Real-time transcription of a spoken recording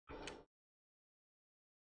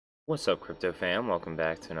What's up, crypto fam? Welcome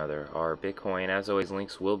back to another R Bitcoin. As always,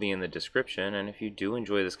 links will be in the description, and if you do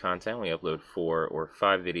enjoy this content, we upload 4 or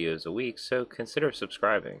 5 videos a week, so consider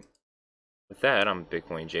subscribing. With that, I'm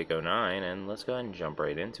Bitcoin Jake09, and let's go ahead and jump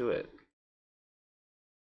right into it.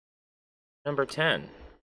 Number 10.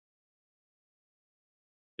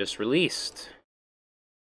 Just released.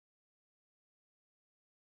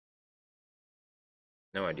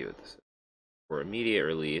 No idea what this is. For immediate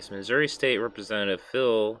release, Missouri State Representative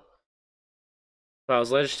Phil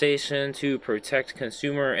files legislation to protect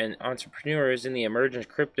consumer and entrepreneurs in the emerging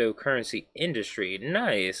cryptocurrency industry.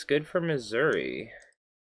 Nice, good for Missouri.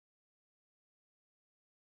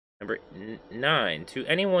 Number 9. To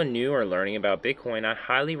anyone new or learning about Bitcoin, I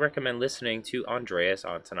highly recommend listening to Andreas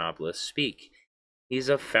Antonopolous speak. He's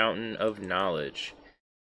a fountain of knowledge.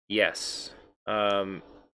 Yes.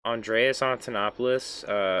 Andreas Antonopolous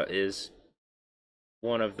is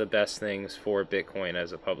one of the best things for Bitcoin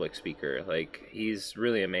as a public speaker. Like, he's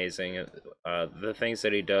really amazing. The things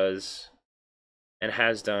that he does and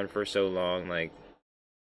has done for so long, like,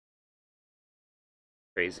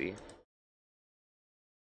 crazy.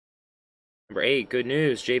 Number 8, good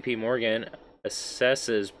news. JPMorgan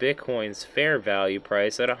assesses Bitcoin's fair value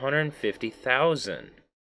price at 150,000.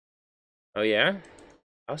 Oh yeah?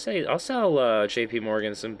 I'll sell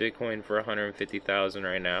JPMorgan some Bitcoin for 150,000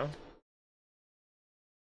 right now.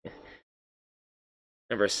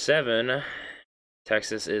 Number 7,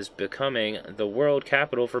 Texas is becoming the world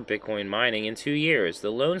capital for Bitcoin mining in 2 years. The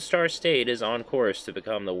Lone Star State is on course to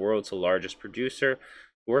become the world's largest producer,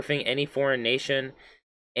 dwarfing any foreign nation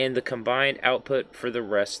and the combined output for the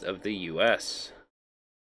rest of the U.S.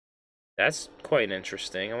 That's quite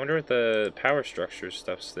interesting. I wonder what the power structure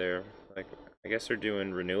stuff's there. Like, I guess they're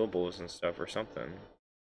doing renewables and stuff or something.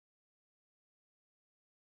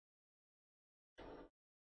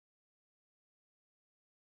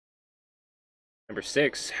 Number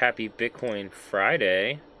 6, happy Bitcoin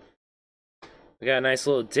Friday. We got a nice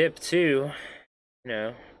little dip too. You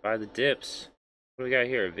know, buy the dips. What do we got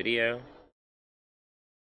here? A video?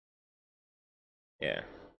 Yeah.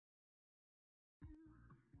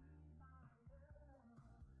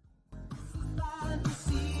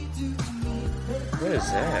 What is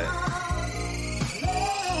that?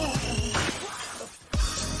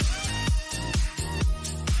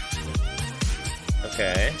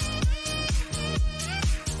 Okay.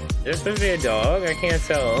 Is this supposed to be a dog? I can't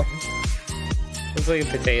tell. Looks like a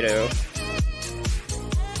potato.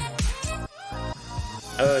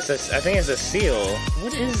 Oh, I think it's a seal.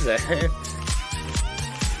 What is that?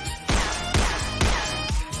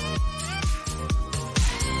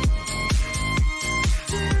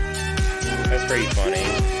 That's pretty funny.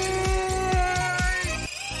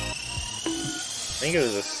 I think it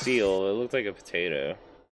was a seal. It looked like a potato.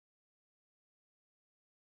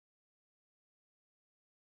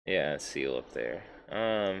 Yeah, seal up there.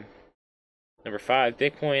 Number 5,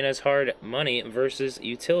 Bitcoin as hard money versus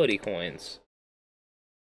utility coins.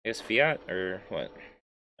 I guess fiat or what?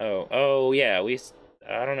 Oh yeah,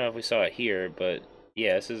 I don't know if we saw it here, but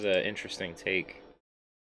yeah, this is an interesting take.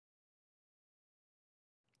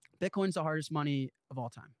 Bitcoin's the hardest money of all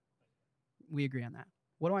time. We agree on that.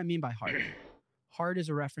 What do I mean by hard? Hard is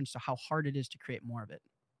a reference to how hard it is to create more of it.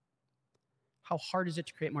 How hard is it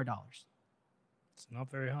to create more dollars? It's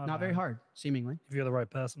not very hard. Not very hard, seemingly. If you're the right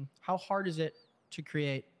person. How hard is it to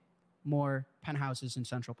create more penthouses in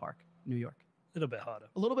Central Park, New York? A little bit harder.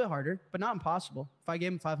 A little bit harder, but not impossible. If I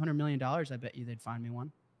gave them $500 million, I bet you they'd find me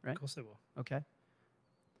one, right? Of course they will. Okay.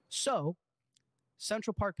 So,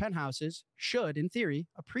 Central Park penthouses should, in theory,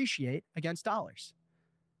 appreciate against dollars.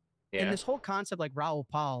 Yeah. And this whole concept, like Raoul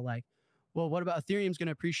Pal, like, well, what about Ethereum's going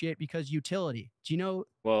to appreciate because utility? Do you know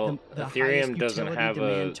Well, the Ethereum doesn't have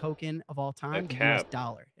demand token of all time? The cap. US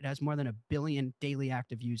dollar. It has more than 1 billion daily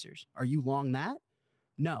active users. Are you long that?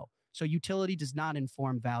 No. So utility does not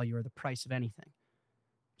inform value or the price of anything.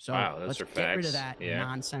 So wow, let's get rid of that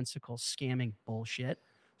nonsensical scamming bullshit.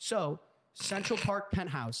 So Central Park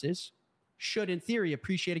penthouses should, in theory,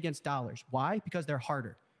 appreciate against dollars. Why? Because they're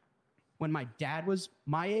harder. When my dad was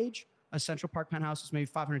my age, a Central Park penthouse was maybe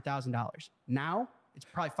 $500,000. Now it's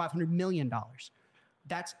probably $500 million.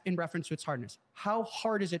 That's in reference to its hardness. How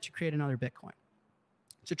hard is it to create another Bitcoin?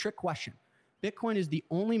 It's a trick question. Bitcoin is the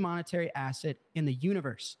only monetary asset in the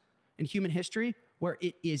universe, in human history, where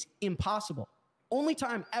it is impossible. Only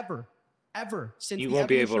time ever since you the won't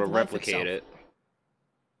be able to evolution of life replicate itself. it.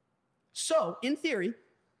 So, in theory,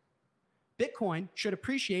 Bitcoin should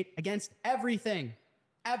appreciate against everything,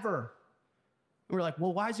 ever. And we're like,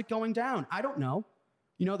 well, why is it going down? I don't know.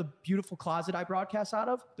 You know the beautiful closet I broadcast out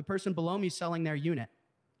of? The person below me selling their unit.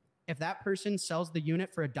 If that person sells the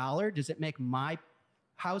unit for $1, does it make my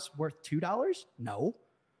house worth $2? No.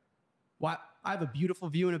 Why? I have a beautiful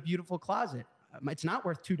view and a beautiful closet. It's not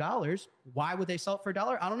worth $2. Why would they sell it for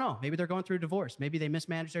 $1? I don't know. Maybe they're going through a divorce. Maybe they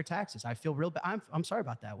mismanaged their taxes. I feel real bad. I'm sorry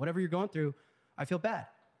about that. Whatever you're going through, I feel bad.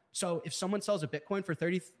 So if someone sells a Bitcoin for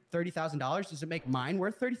 $30,000, does it make mine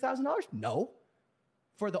worth $30,000? No.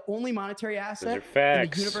 For the only monetary asset in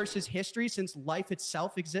the universe's history since life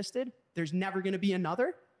itself existed, there's never going to be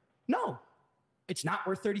another? No. It's not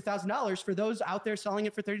worth $30,000. For those out there selling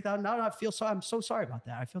it for $30,000, I'm so sorry about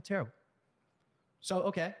that. I feel terrible. So,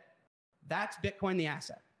 okay, that's Bitcoin, the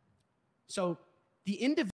asset. So the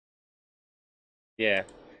individual. Yeah.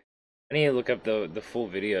 I need to look up the full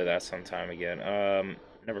video of that sometime again.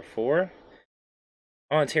 Number 4.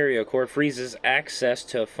 Ontario court freezes access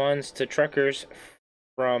to funds to truckers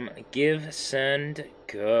from GiveSendGo.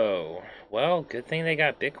 Well, good thing they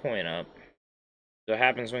got Bitcoin up. So what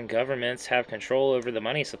happens when governments have control over the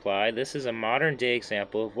money supply? This is a modern-day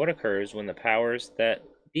example of what occurs when the powers that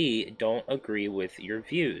be don't agree with your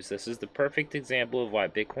views. This is the perfect example of why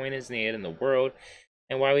Bitcoin is needed in the world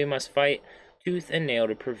and why we must fight tooth and nail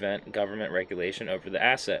to prevent government regulation over the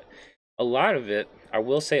asset. A lot of it, I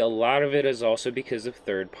will say a lot of it is also because of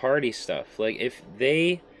third-party stuff. Like if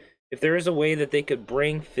there is a way that they could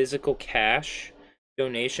bring physical cash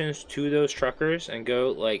donations to those truckers and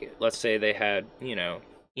go, like, let's say they had, you know,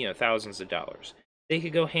 thousands of dollars. They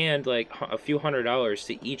could go hand like a few $100s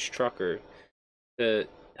to each trucker to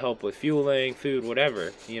help with fueling, food,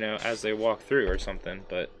 whatever, as they walk through or something.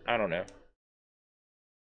 But I don't know.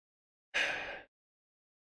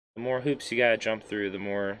 The more hoops you gotta jump through, the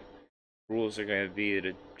more rules are gonna be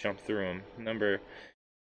to jump through them. Number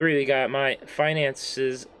 3, we got my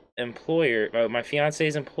fiance's employer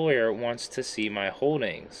wants to see my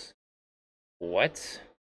holdings. What?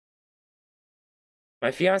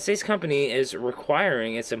 My fiance's company is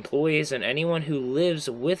requiring its employees and anyone who lives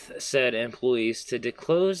with said employees to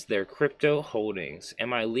disclose their crypto holdings.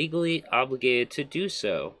 Am I legally obligated to do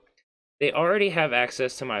so? They already have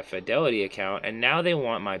access to my Fidelity account, and now they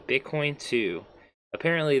want my Bitcoin too.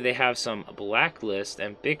 Apparently, they have some blacklist,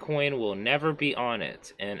 and Bitcoin will never be on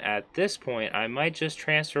it. And at this point, I might just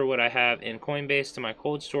transfer what I have in Coinbase to my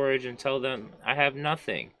cold storage and tell them I have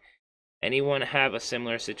nothing. Anyone have a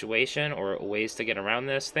similar situation or ways to get around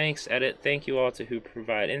this? Thanks, edit. Thank you all to who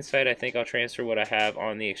provide insight. I think I'll transfer what I have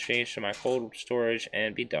on the exchange to my cold storage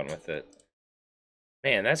and be done with it.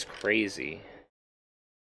 Man, that's crazy.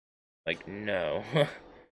 Like, no.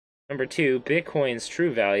 Number 2, Bitcoin's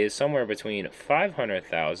true value is somewhere between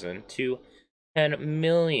 500,000 to 10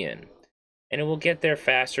 million, and it will get there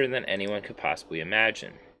faster than anyone could possibly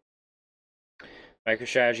imagine.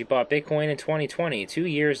 MicroStrategy bought Bitcoin in 2020. 2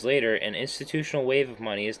 years later, an institutional wave of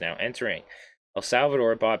money is now entering. El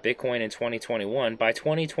Salvador bought Bitcoin in 2021. By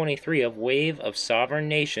 2023, a wave of sovereign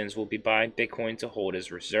nations will be buying Bitcoin to hold as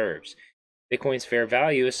reserves. Bitcoin's fair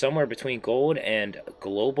value is somewhere between gold and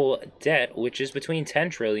global debt, which is between 10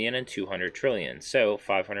 trillion and 200 trillion. So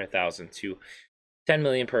 500,000 to 10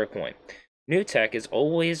 million per coin. New tech is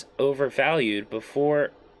always overvalued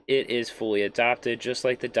before it is fully adopted, just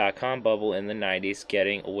like the dot-com bubble in the 90s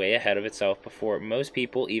getting way ahead of itself before most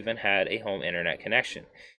people even had a home internet connection.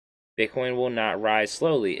 Bitcoin will not rise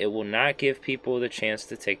slowly. It will not give people the chance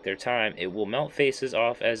to take their time. It will melt faces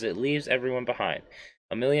off as it leaves everyone behind.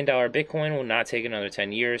 $1 million Bitcoin will not take another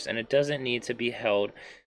 10 years, and it doesn't need to be held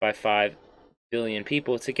by 5 billion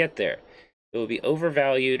people to get there. It will be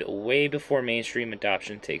overvalued way before mainstream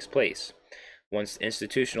adoption takes place. Once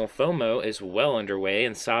institutional FOMO is well underway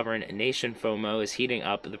and sovereign nation FOMO is heating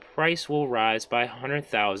up, the price will rise by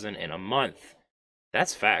 100,000 in a month.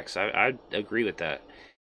 That's facts. I agree with that.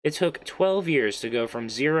 It took 12 years to go from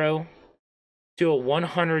zero to a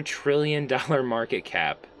 $100 trillion market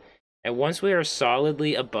cap. And once we are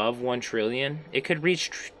solidly above 1 trillion, it could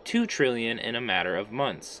reach 2 trillion in a matter of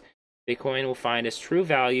months. Bitcoin will find its true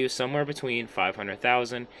value somewhere between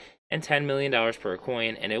 500,000 and $10 million per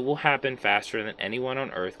coin, and it will happen faster than anyone on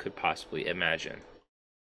Earth could possibly imagine.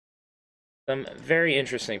 Some very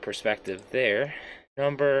interesting perspective there.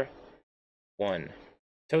 Number 1.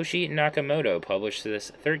 Satoshi Nakamoto published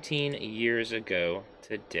this 13 years ago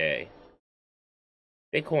today.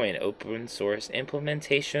 Bitcoin open source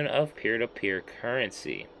implementation of peer-to-peer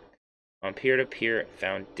currency on peer-to-peer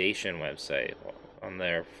foundation website on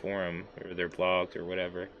their forum or their blog or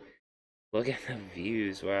whatever. Look at the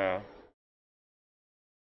views, wow.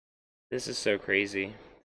 This is so crazy.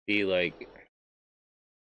 See, like,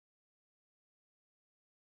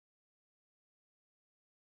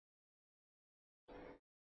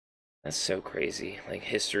 that's so crazy. Like,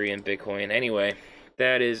 history and Bitcoin. Anyway,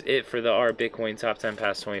 that is it for our Bitcoin top 10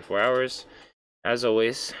 past 24 hours. As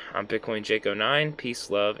always, I'm Bitcoin Jake09. Peace,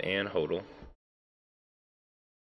 love, and hodl.